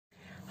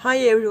Hi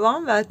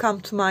everyone,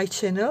 welcome to my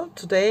channel.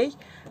 Today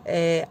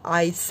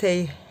I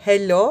say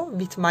hello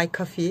with my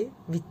coffee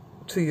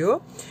to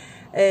you.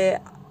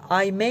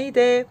 I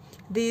made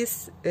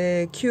these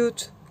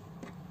cute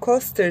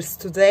coasters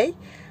today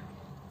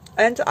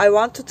and I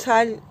want to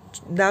tell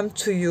them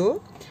to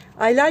you.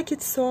 I like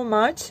it so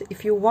much.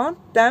 If you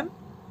want them,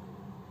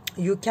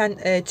 you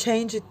can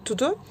change it to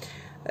the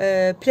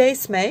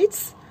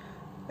placemates.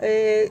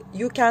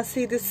 You can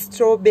see the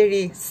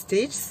strawberry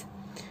stitches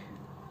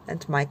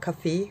and my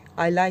coffee.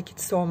 I like it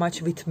so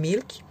much with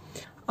milk.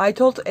 I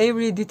told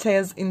every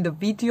details in the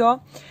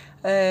video.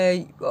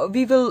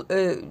 We will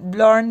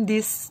learn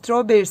this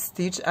strawberry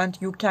stitch and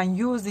you can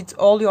use it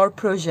all your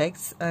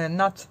projects,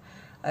 not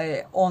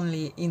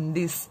only in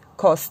this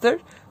coaster.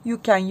 You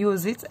can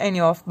use it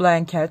any of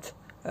blanket,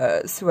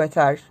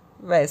 sweater,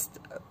 vest,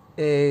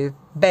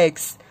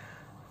 bags,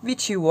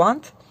 which you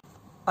want.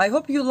 I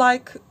hope you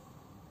like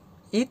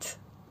it.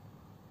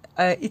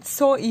 It's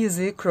so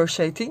easy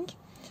crocheting.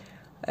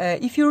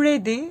 If you're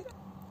ready,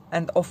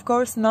 and of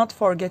course not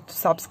forget to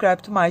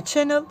subscribe to my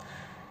channel,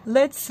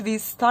 we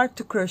start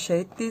to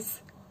crochet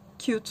these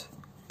cute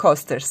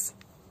coasters.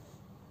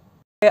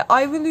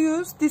 I will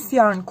use this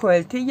yarn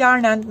quality,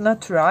 yarn and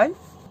natural,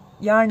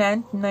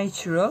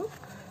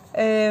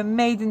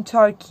 made in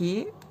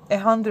Turkey,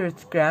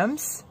 100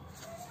 grams,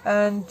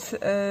 and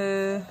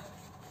there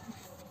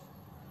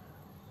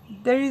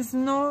is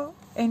no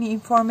any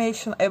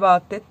information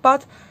about that,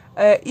 but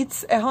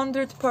it's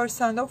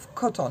 100% of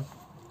cotton.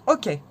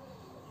 Okay,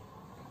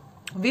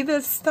 we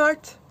will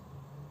start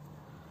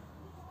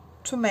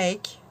to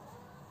make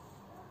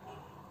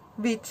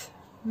with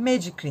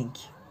magic ring.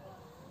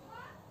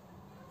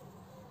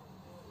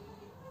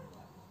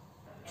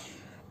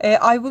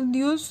 I will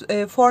use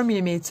a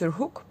 4mm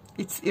hook.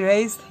 It's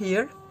erased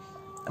here,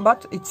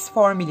 but it's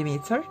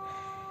 4mm.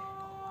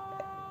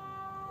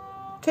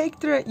 Take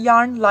the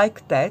yarn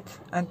like that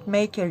and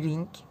make a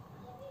ring.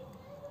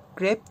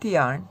 Grab the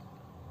yarn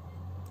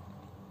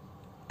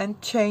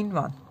and chain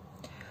one.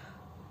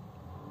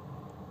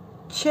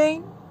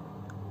 Chain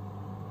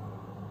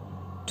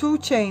 2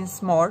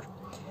 chains more,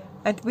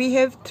 and we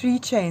have 3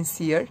 chains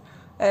here.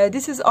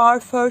 This is our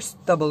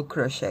first double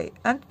crochet,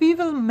 and we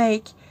will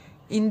make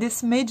in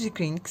this magic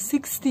ring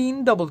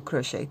 16 double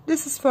crochet.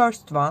 This is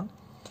first one,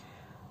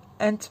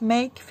 and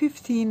make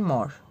 15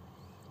 more.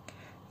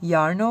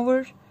 Yarn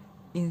over,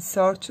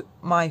 insert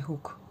my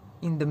hook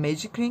in the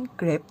magic ring,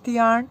 grab the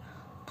yarn,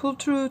 pull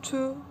through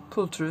 2,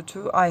 pull through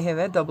 2. I have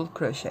a double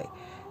crochet.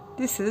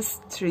 This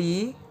is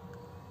 3,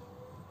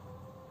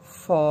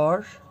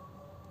 4,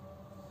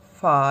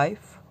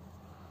 5,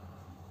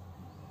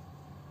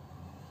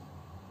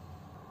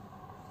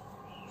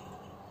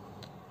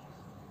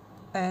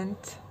 and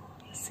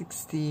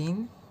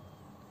 16.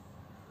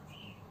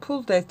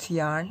 Pull that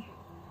yarn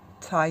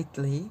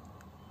tightly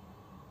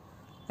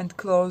and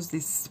close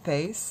this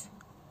space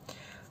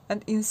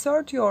and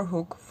insert your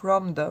hook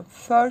from the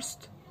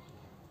first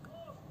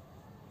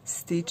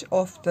stitch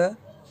of the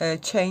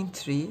chain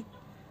 3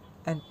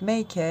 and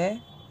make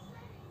a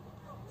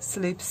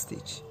slip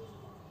stitch.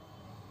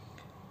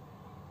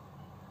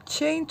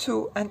 Chain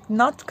 2 and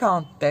not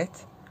count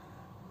that.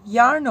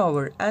 Yarn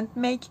over and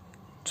make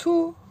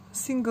 2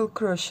 single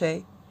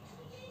crochet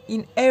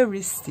in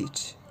every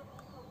stitch.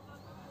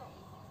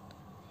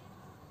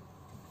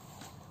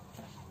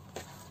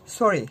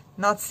 Sorry,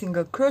 not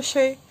single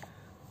crochet,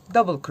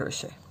 double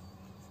crochet.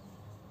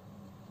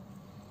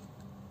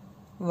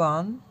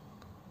 1,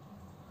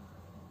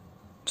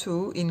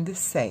 2 in the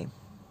same.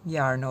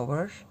 Yarn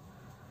over,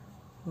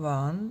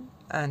 1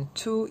 and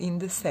 2 in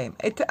the same.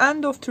 At the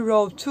end of the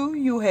row 2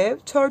 you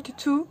have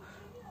 32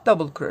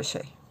 double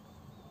crochet.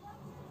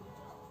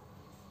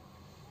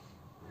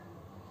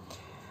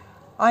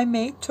 I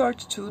made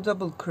 32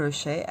 double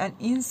crochet and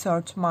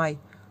insert my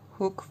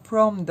hook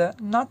from the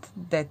not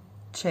that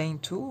chain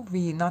 2,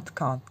 we not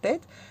count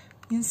that.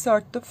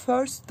 Insert the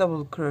first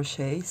double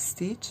crochet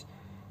stitch,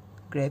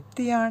 grab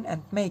the yarn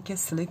and make a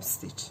slip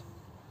stitch.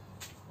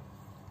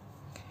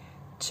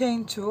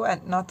 Chain 2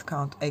 and not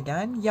count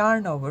again,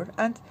 yarn over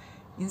and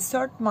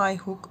insert my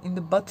hook in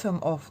the bottom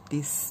of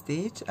this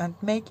stitch and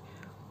make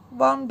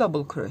 1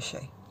 double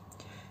crochet.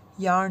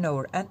 Yarn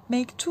over and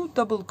make 2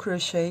 double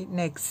crochet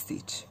next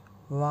stitch,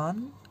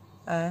 1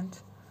 and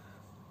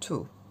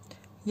 2.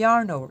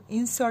 Yarn over,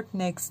 insert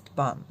next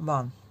one,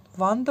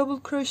 1 double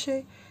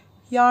crochet.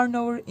 Yarn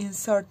over,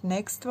 insert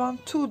next one,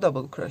 2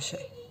 double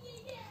crochet.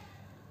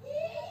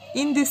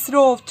 In this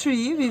row of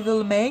 3 we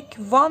will make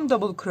 1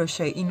 double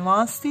crochet in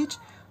one stitch,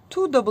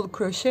 2 double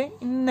crochet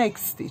in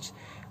next stitch.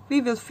 We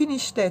will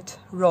finish that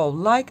row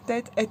like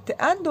that. At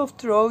the end of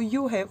the row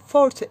you have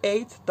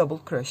 48 double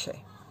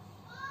crochet.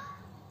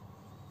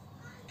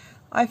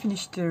 I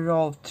finished the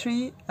row of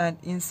 3 and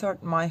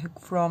insert my hook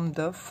from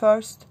the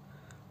first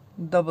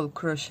double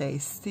crochet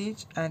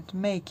stitch and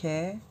make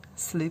a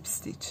slip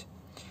stitch.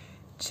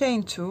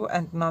 Chain 2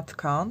 and not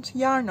count,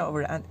 yarn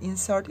over and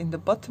insert in the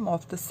bottom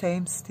of the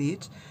same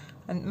stitch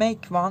and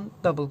make 1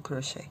 double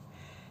crochet.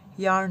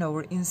 yarn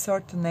over,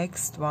 insert the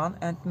next one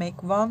and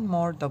make 1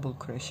 more double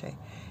crochet,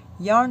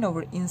 yarn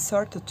over,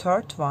 insert the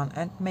third one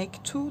and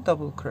make 2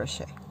 double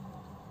crochet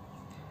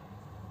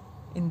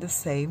in the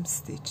same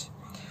stitch.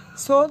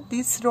 So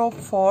this row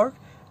 4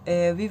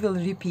 we will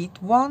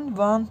repeat 1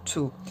 1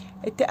 2.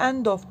 At the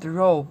end of the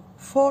row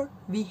 4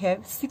 we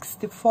have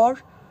 64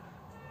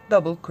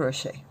 double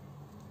crochet.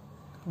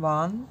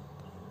 1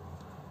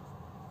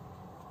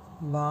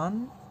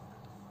 1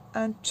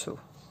 and 2,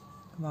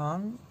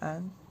 1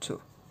 and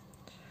 2.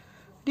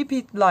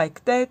 Repeat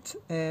like that.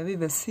 We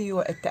will see you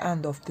at the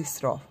end of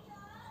this row.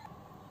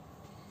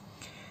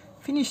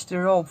 Finish the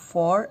row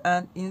 4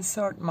 and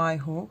insert my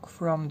hook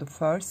from the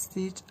first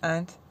stitch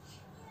and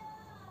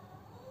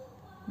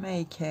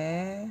make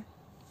a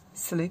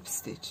slip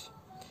stitch,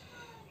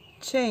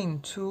 chain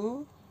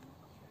 2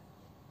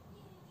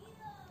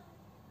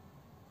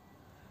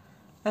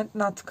 and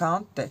not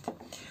count that.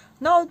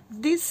 Now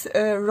this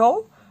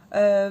row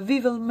we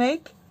will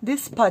make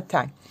this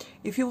pattern.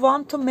 If you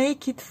want to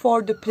make it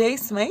for the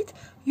placemat,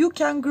 you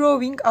can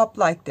growing up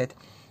like that.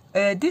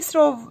 This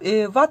row,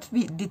 what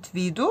we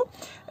do?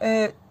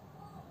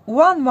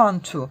 1 1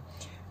 2.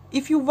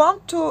 If you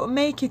want to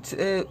make it,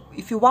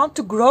 if you want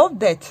to grow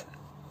that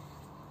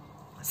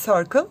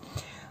circle,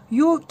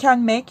 you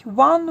can make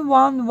 1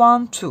 1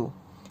 1 2.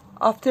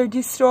 After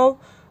this row,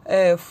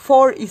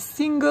 4 is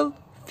single,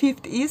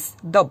 5th is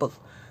double.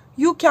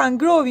 You can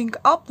growing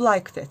up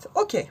like that.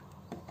 Okay.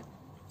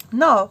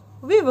 Now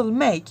we will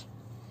make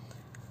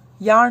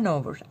yarn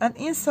over and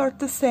insert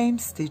the same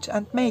stitch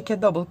and make a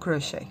double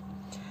crochet,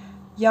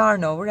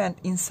 yarn over and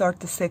insert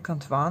the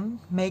second one,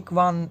 make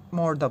 1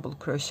 more double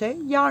crochet,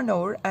 yarn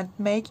over and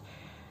make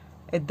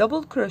a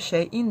double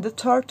crochet in the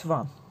third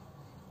one,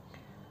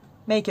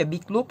 make a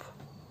big loop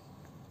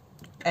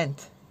and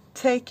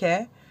take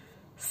a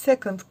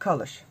second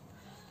color.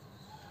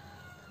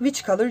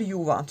 Which color you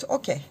want?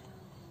 Okay,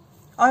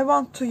 I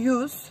want to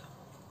use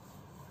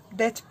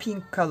that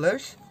pink color.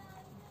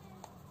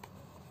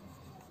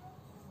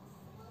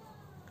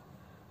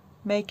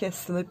 Make a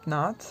slip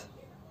knot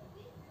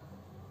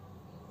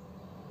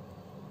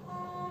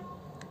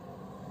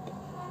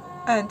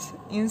and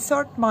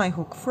insert my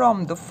hook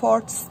from the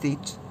 4th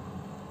stitch,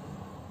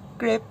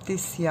 grab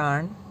this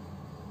yarn,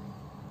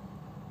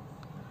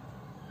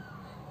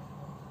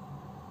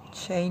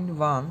 chain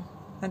 1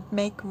 and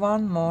make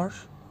 1 more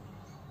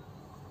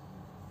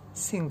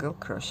single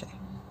crochet,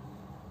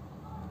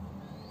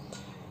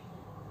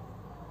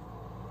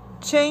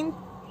 chain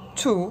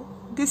 2.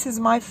 This is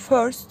my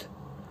first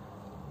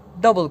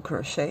double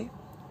crochet,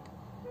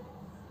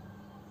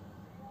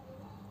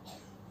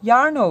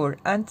 yarn over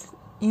and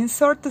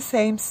insert the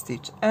same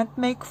stitch and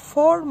make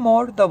 4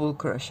 more double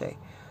crochet,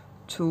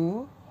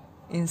 2,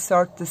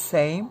 insert the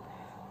same,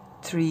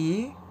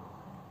 3,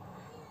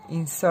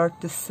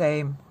 insert the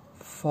same,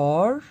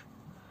 4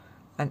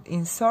 and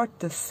insert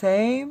the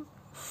same,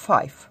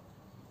 5.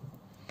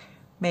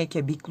 Make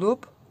a big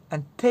loop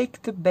and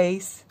take the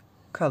base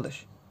color,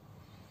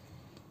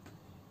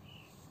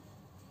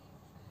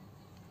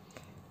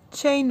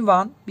 chain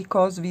 1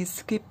 because we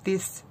skipped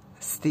this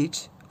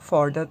stitch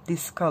for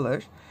this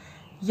color,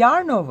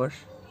 yarn over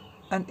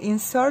and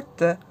insert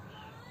the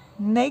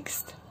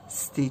next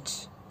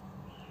stitch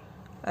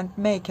and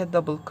make a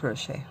double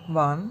crochet,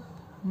 1,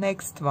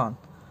 next one,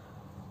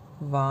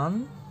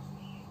 1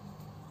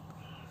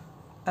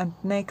 and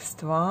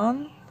next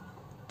one,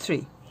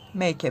 3.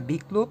 Make a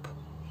big loop,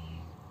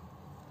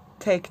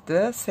 take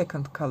the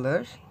second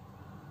color,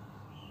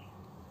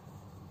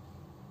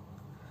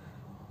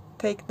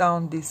 take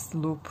down this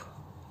loop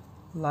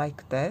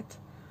like that,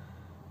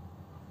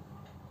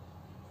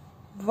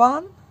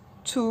 1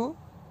 2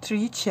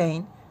 3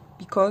 chain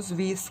because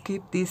we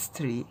skip this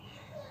 3,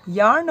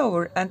 yarn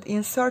over and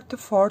insert the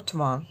 4th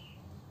one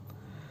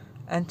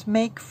and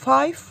make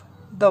 5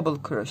 double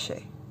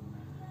crochet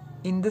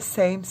in the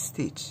same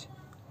stitch,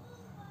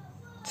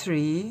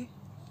 3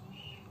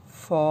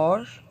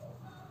 4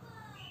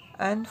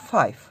 and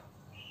 5.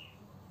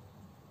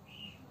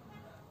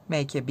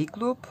 Make a big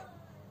loop,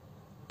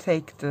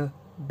 take the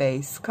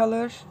base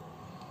color,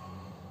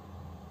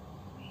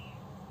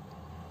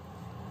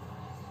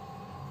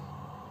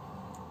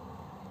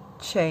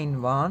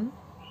 chain 1,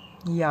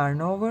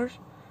 yarn over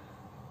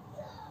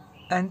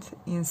and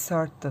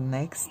insert the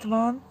next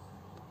one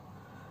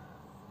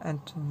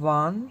and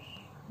 1,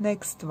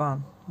 next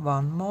one,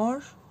 1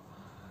 more,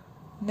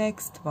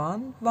 next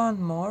one,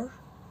 1 more,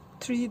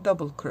 3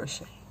 double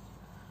crochet.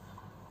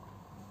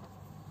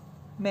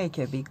 Make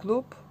a big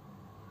loop,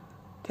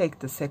 take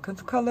the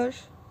second color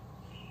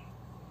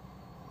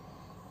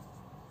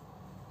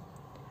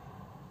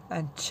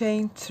and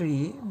chain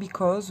 3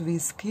 because we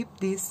skip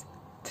this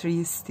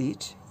 3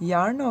 stitch,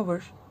 yarn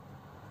over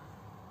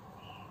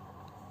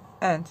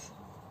and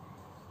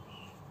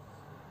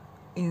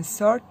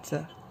insert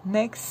the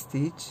next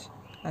stitch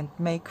and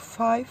make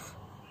 5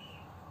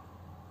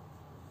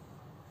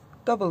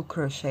 double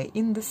crochet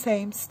in the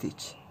same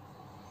stitch,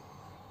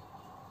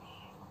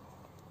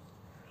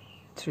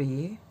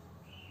 3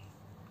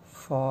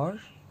 4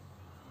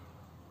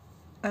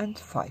 and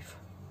 5.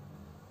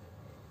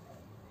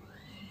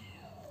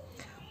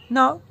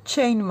 Now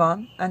chain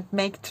 1 and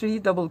make 3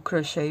 double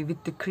crochet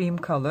with the cream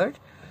color.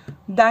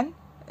 Then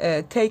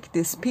take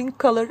this pink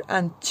color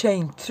and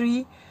chain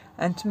 3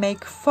 and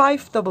make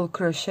 5 double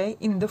crochet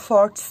in the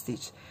 4th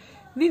stitch.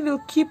 We will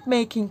keep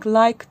making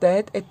like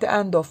that at the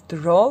end of the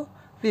row.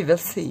 We will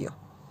see you.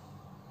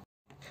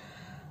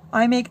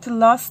 I make the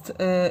last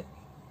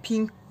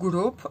pink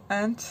group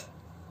and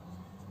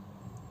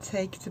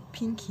take the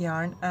pink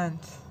yarn and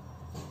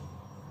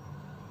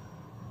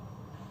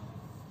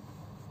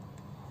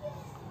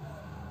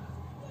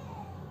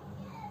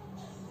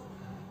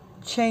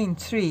chain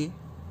 3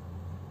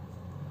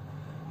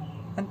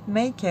 and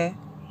make a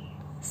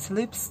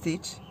slip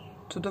stitch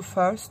to the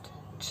first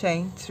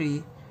chain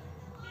 3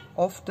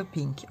 of the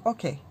pink.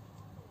 Okay,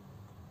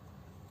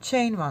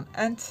 chain 1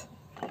 and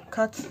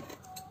cut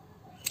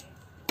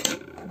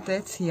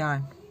that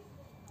yarn.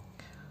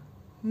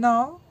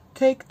 Now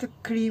take the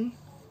cream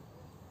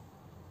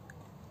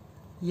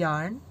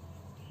yarn,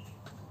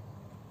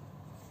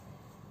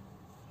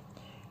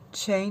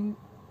 chain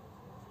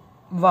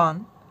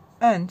 1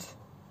 and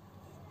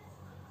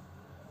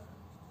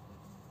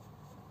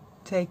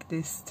take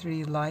this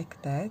 3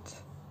 like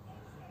that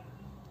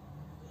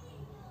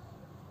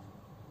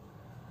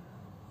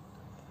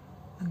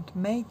and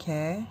make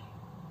a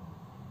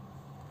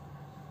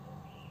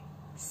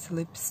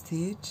slip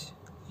stitch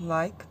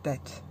like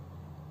that.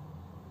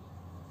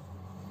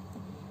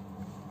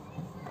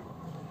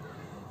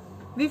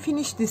 We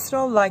finish this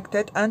row like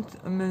that, and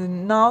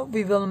now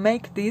we will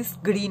make these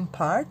green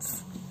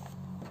parts.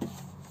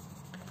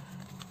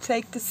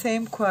 Take the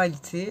same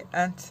quality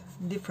and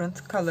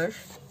different color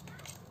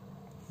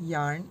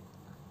yarn.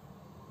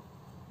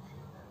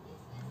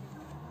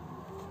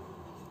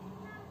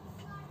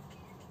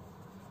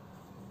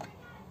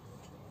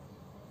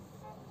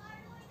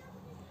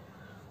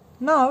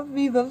 Now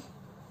we will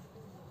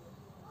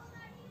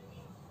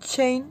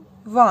chain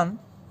 1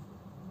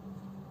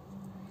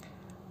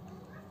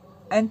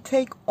 and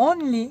take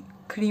only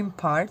cream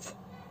part.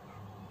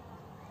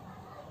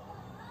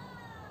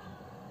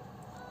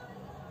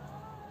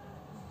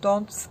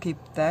 Don't skip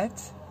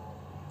that.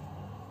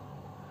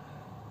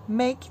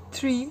 Make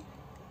 3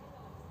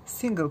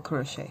 single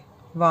crochet.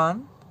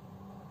 1,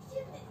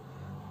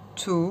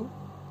 2,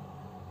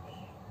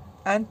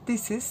 and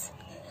this is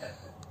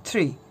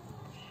 3.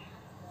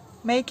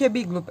 Make a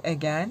big loop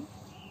again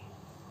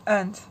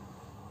and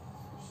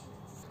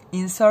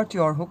insert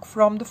your hook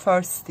from the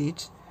first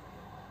stitch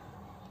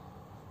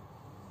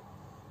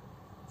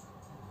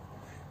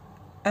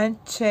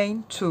and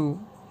chain 2,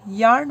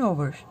 yarn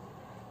over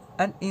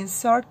and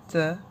insert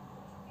the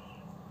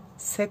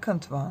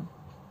second one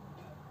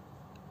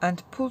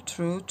and pull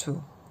through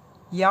 2,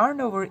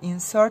 yarn over,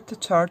 insert the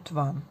third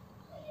one.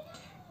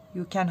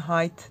 You can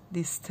hide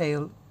this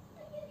tail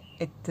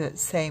at the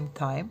same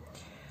time.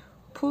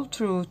 Pull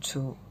through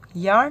 2,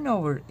 yarn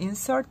over,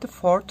 insert the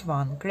fourth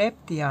one, grab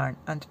the yarn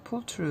and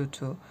pull through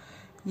 2,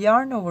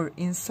 yarn over,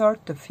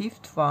 insert the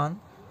fifth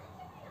one,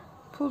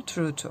 pull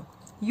through 2.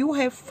 You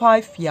have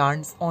 5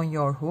 yarns on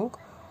your hook.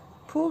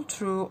 Pull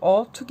through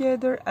all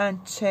together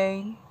and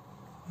chain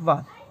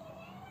 1.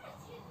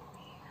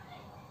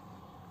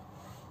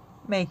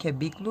 Make a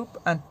big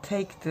loop and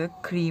take the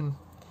cream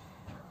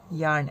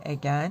yarn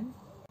again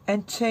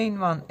and chain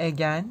 1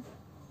 again.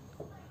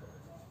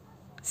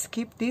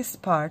 Skip this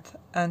part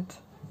and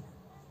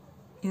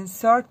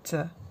insert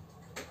the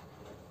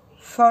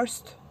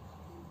first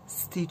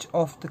stitch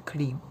of the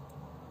cream.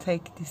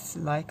 Take this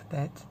like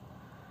that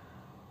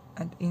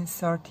and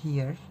insert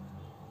here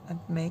and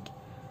make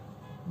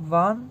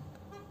 1,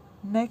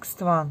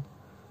 next one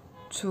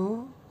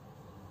 2,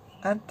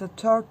 and the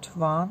third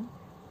one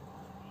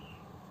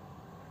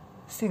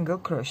single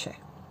crochet.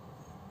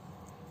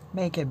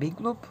 Make a big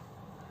loop,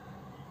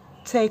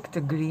 take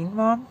the green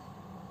one,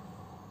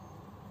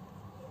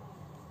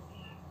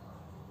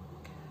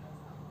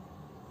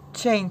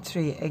 chain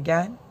 3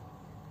 again,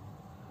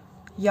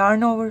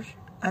 yarn over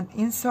and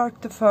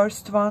insert the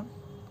first one,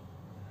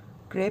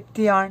 grab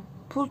the yarn,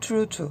 pull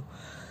through 2,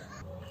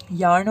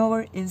 yarn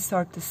over,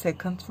 insert the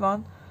second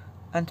one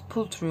and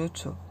pull through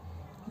 2,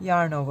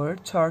 yarn over,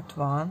 third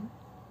one,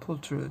 pull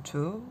through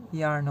 2,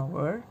 yarn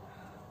over,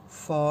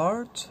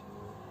 fourth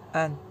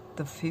and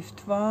the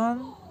fifth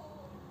one.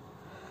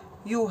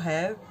 You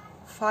have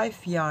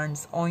 5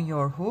 yarns on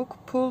your hook.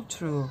 Pull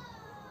through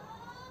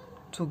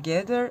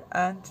together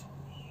and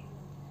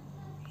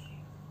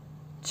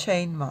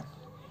chain 1.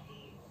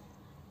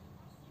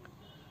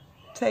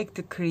 Take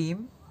the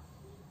cream,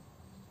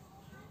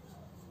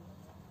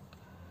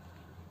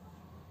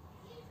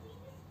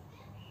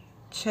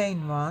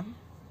 chain 1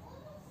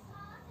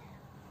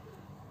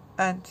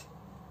 and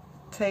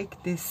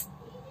take this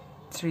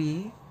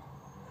 3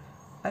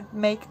 and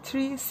make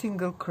 3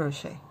 single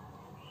crochet.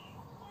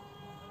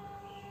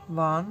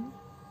 1,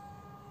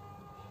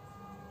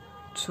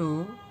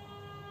 2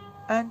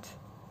 and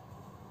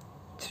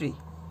 3.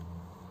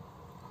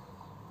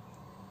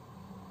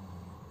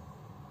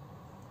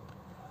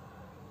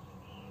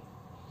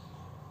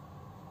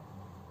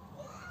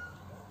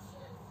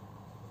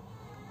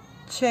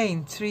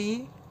 chain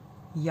 3,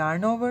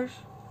 yarn over,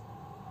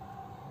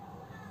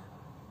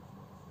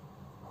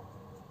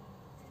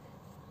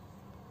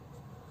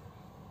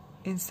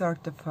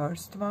 insert the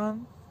first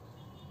one,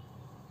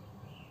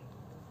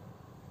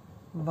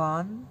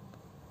 1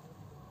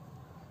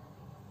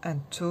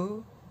 and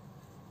 2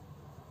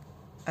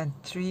 and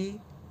 3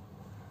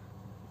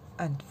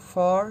 and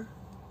 4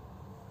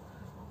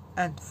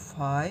 and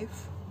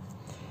 5.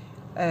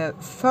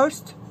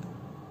 First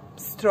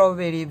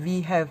strawberry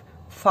we have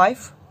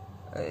 5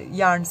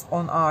 yarns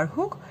on our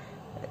hook,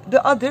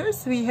 the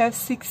others we have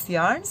 6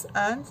 yarns,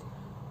 and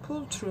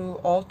pull through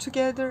all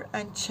together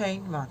and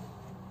chain 1.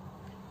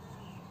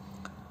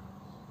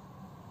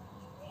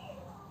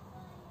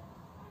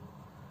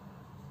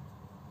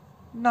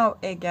 Now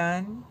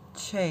again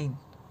chain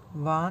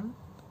 1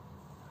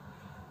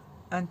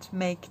 and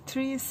make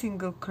 3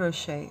 single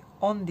crochet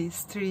on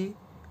these 3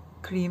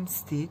 cream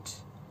stitch.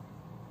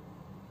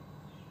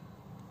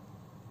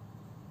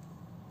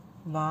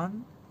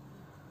 1,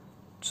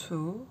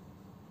 2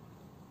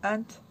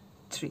 and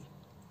 3.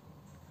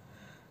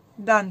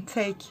 Then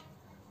take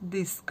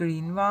this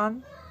green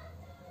one,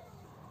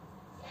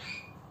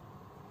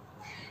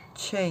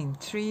 chain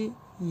 3,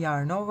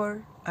 yarn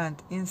over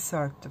and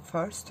insert the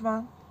first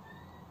one,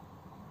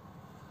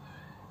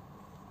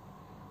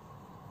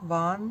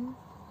 1,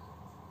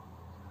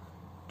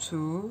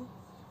 2,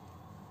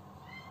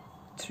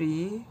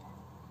 3,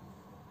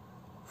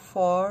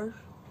 4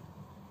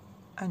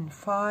 and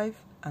 5,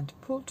 and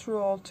pull through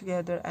all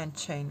together and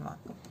chain 1.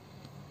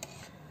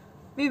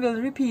 We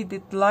will repeat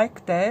it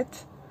like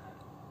that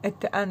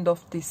at the end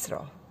of this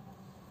row.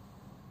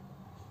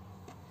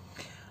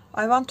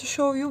 I want to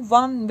show you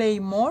one way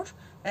more.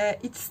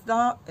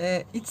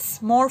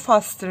 It's more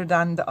faster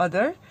than the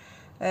other.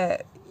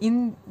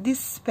 In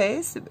this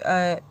space,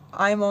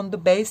 I'm on the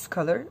base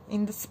color.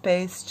 In the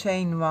space,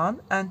 chain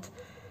 1 and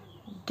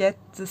get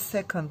the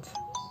second.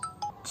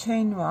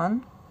 Chain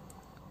 1.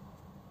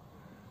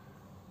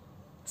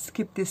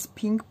 Skip this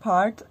pink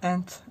part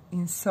and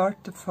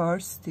insert the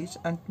first stitch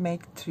and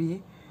make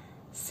 3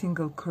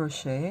 single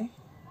crochet.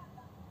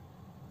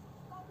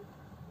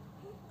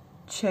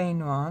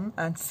 Chain 1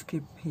 and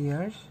skip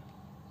here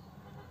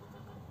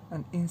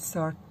and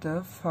insert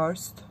the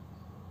first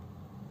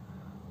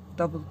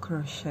double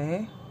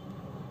crochet,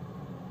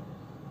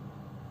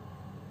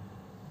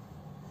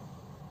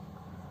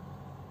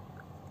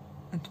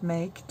 and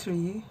make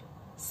 3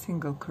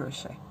 single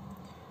crochet.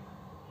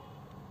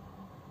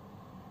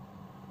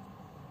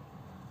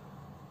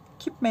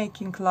 Keep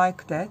making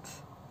like that.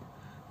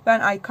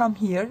 When I come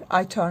here,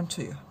 I turn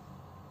to you.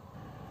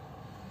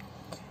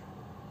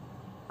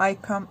 I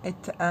come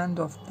at the end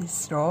of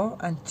this row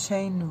and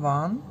chain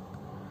 1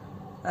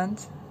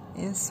 and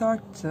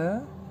insert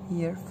the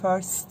here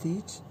first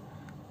stitch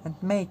and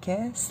make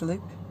a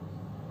slip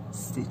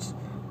stitch.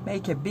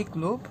 Make a big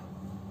loop,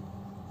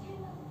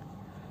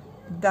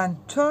 then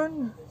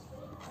turn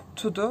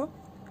to the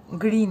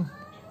green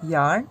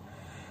yarn.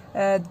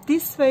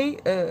 This way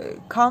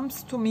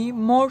comes to me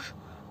more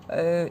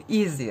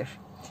easier.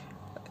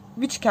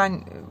 Which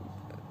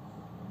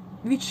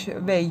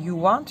way you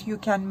want, you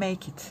can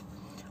make it.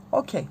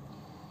 Okay,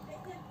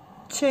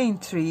 chain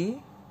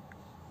 3,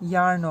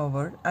 yarn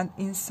over and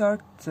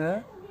insert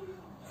the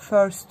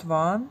first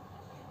one,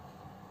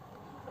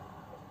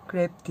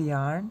 grab the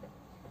yarn,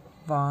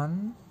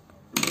 1,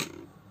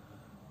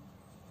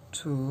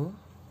 2,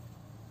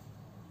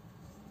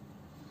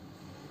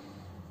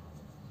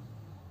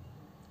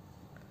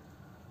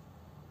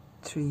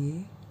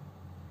 3,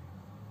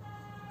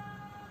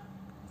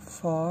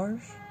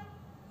 4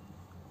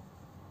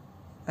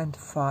 and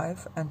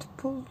 5 and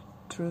pull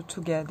through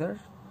together,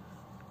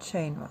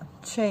 chain 1,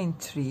 chain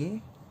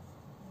 3,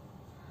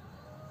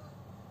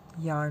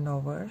 yarn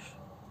over,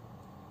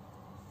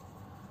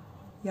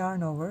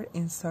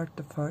 insert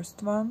the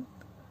first one,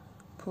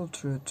 pull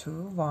through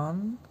 2,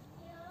 1,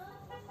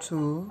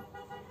 2,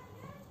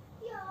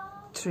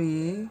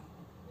 3,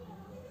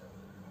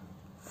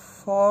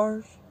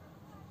 4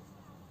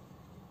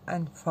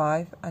 and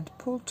 5 and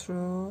pull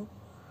through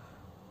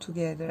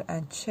together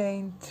and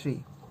chain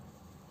 3.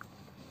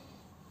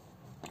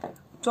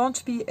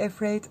 Don't be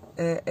afraid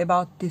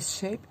about this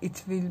shape.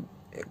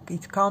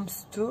 It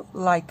comes to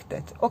like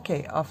that.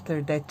 Okay,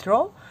 after that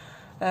row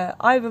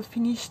I will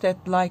finish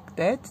that like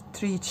that,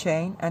 3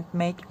 chain and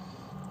make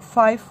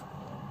 5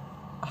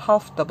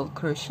 half double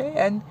crochet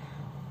and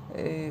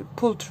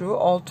pull through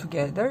all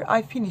together.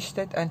 I finished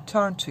that and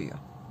turn to you.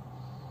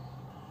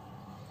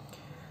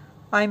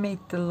 I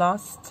made the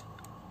last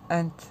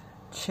and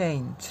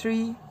chain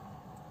 3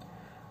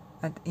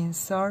 and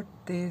insert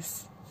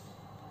this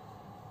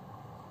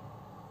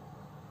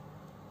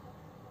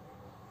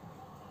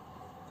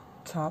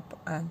top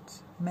and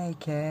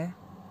make a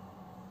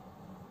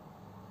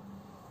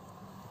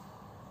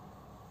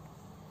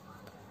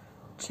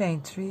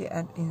chain 3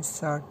 and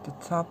insert the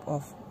top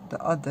of the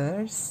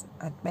others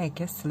and make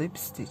a slip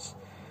stitch,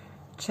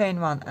 chain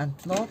 1 and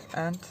loop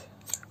and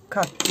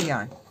cut the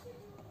yarn.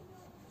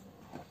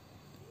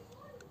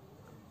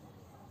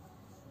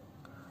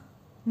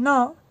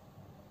 Now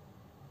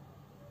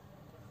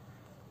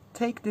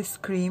take this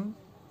cream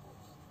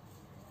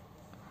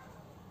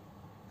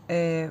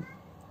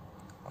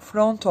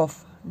front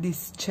of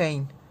this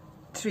chain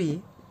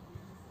 3,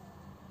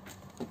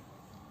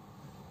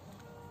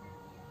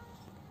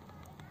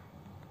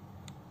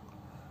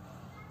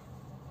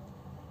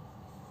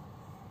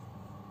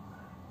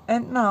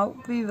 and now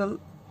we will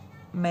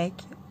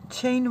make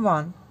chain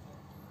 1,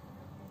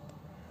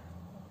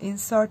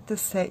 insert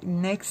the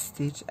next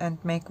stitch and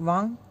make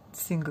 1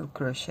 single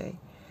crochet,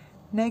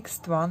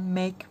 next one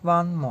make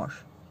 1 more,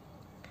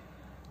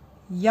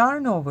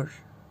 yarn over,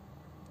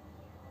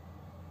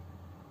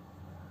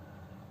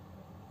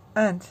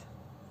 and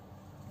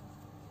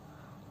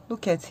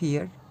look at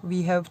here,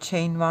 we have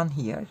chain 1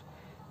 here,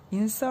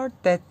 insert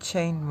that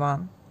chain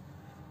 1,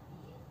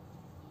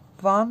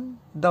 1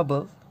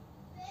 double,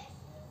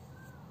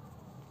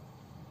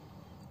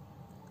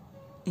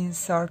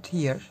 insert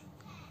here,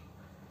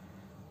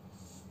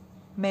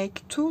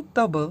 make 2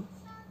 double,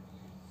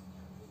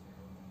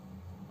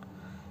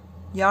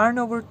 yarn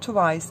over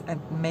twice and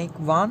make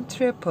 1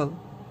 triple,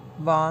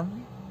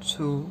 1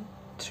 2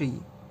 3,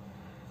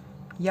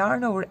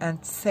 yarn over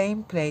and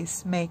same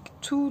place make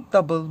 2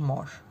 double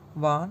more,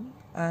 1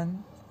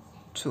 and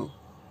 2.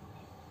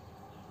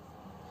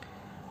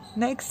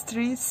 Next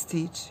 3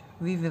 stitch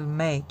we will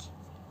make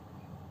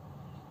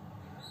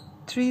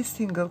 3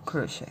 single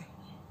crochet,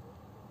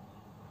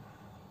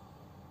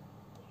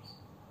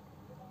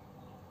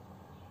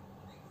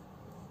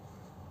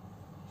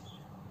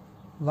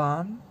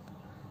 1,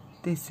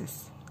 this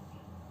is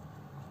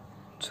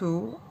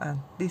 2,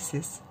 and this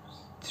is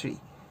 3.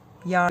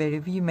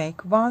 Yarn we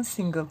make 1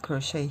 single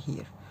crochet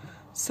here,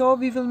 so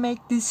we will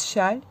make this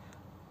shell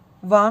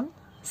 1,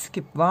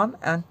 skip 1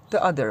 and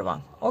the other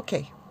one.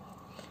 Okay,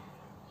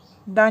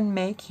 then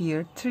make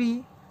here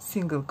 3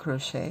 single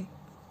crochet,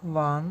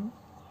 1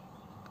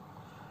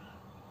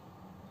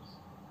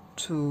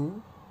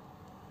 2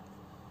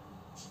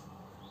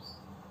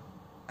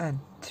 and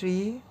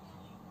 3,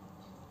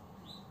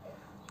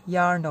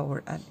 yarn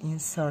over and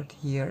insert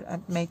here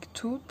and make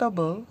 2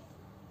 double,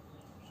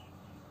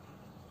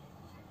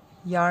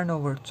 yarn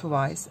over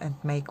twice and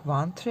make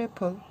 1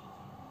 triple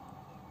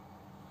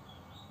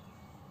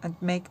and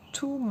make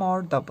 2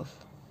 more double.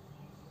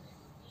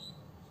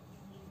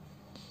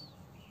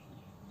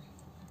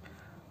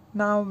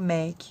 Now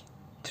make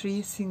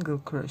 3 single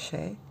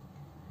crochet,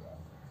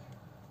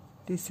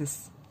 this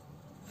is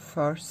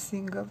first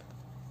single,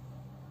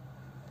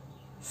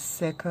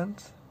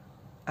 second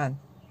and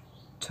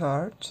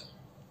third,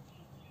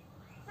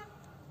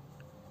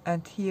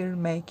 and here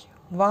make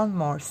 1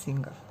 more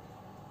single.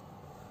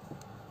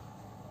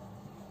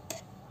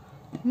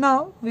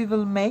 Now we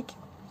will make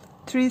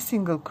 3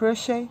 single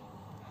crochet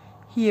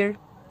here,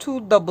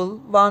 2 double,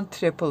 1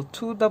 triple,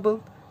 2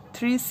 double,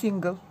 3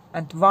 single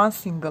and 1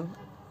 single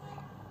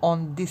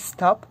on this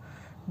top,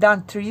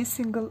 then 3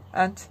 single,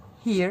 and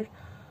here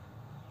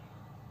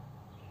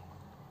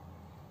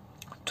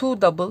 2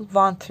 double,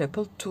 1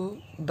 triple,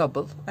 2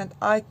 double, and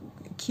I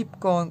keep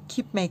going,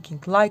 keep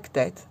making like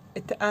that.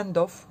 At the end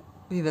of,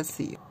 we will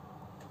see.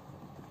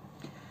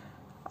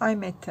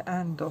 I'm at the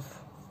end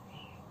of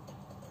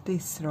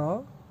this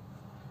row,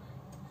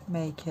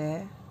 make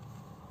a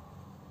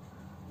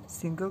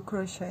single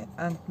crochet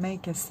and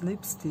make a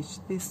slip stitch,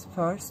 this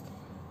first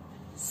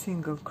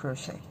single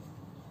crochet.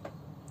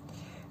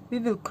 We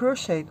will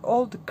crochet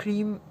all the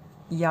cream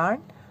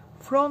yarn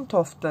front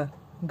of the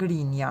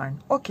green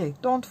yarn. Okay,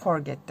 don't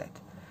forget that.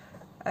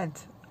 And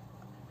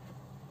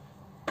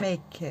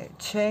make a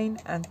chain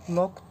and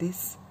lock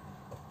this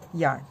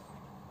yarn.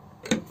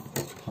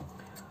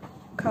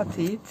 Cut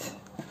it.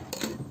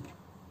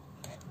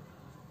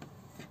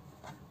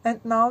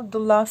 And now the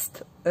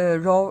last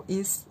row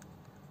is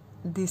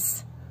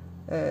this.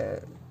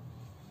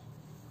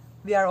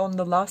 We are on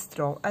the last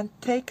row, and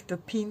take the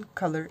pink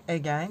color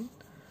again.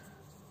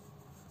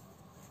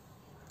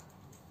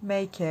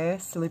 Make a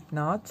slip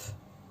knot.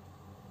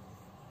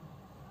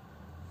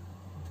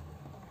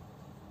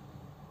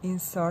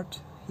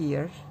 Insert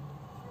here.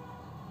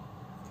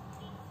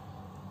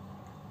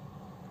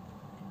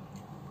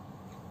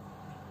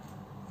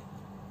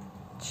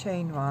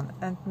 Chain 1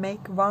 and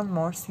make 1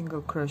 more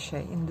single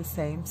crochet in the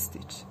same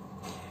stitch.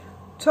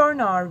 Turn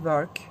our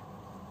work.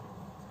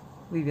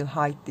 We will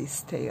hide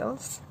these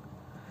tails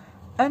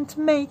and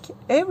make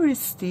every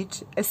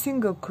stitch a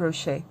single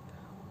crochet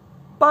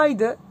by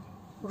the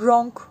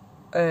wrong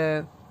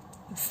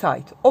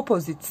side,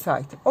 opposite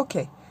side.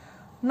 Okay,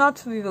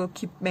 not we will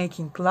keep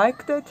making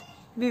like that,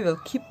 we will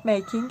keep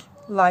making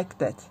like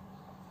that.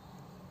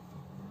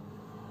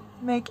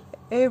 Make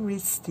every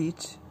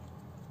stitch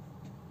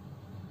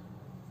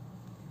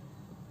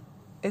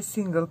a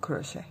single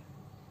crochet.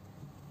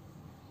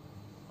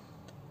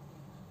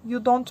 You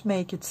don't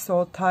make it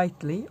so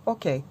tightly,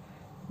 okay,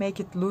 make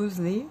it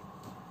loosely.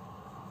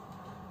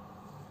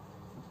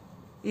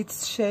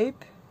 Its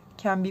shape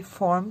can be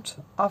formed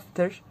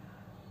after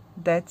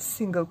that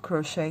single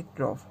crochet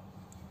row.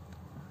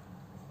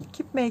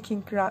 Keep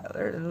making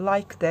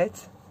like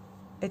that.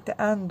 At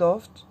the end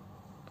of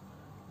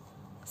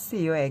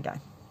See you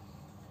again.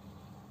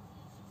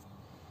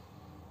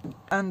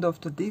 End of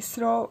this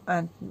row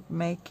and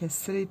make a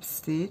slip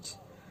stitch,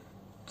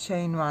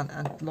 chain one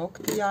and lock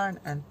the yarn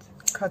and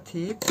cut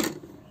it.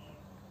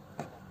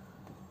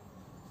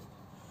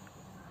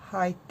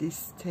 Hide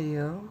this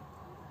tail.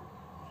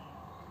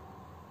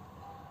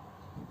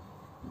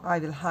 I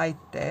will hide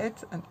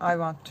that, and I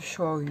want to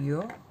show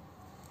you.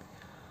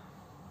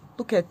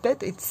 Look at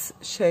that, it's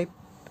shape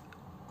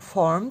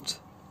formed.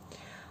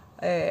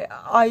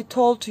 I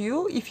told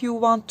you, if you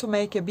want to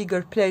make a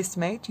bigger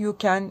placemat, you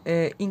can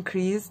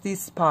increase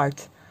this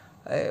part,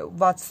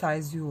 what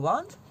size you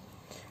want.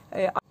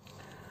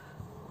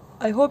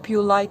 I hope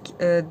you like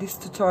this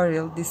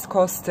tutorial, this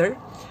coaster.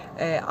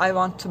 I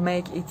want to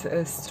make it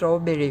a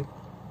strawberry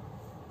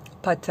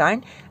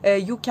pattern.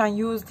 You can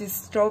use this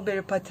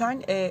strawberry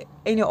pattern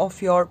any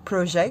of your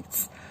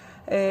projects.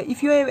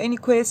 If you have any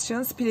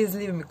questions, please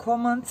leave me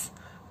comments,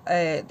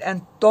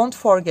 and don't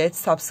forget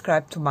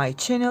subscribe to my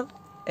channel.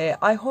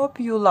 I hope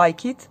you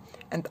like it,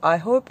 and I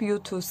hope you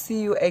to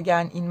see you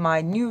again in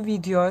my new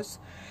videos.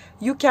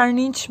 You can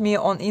reach me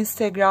on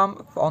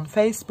Instagram, on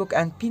Facebook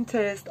and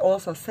Pinterest,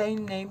 also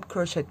same name,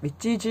 Crochet with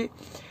Gigi.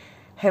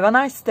 Have a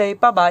nice day.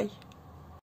 Bye bye.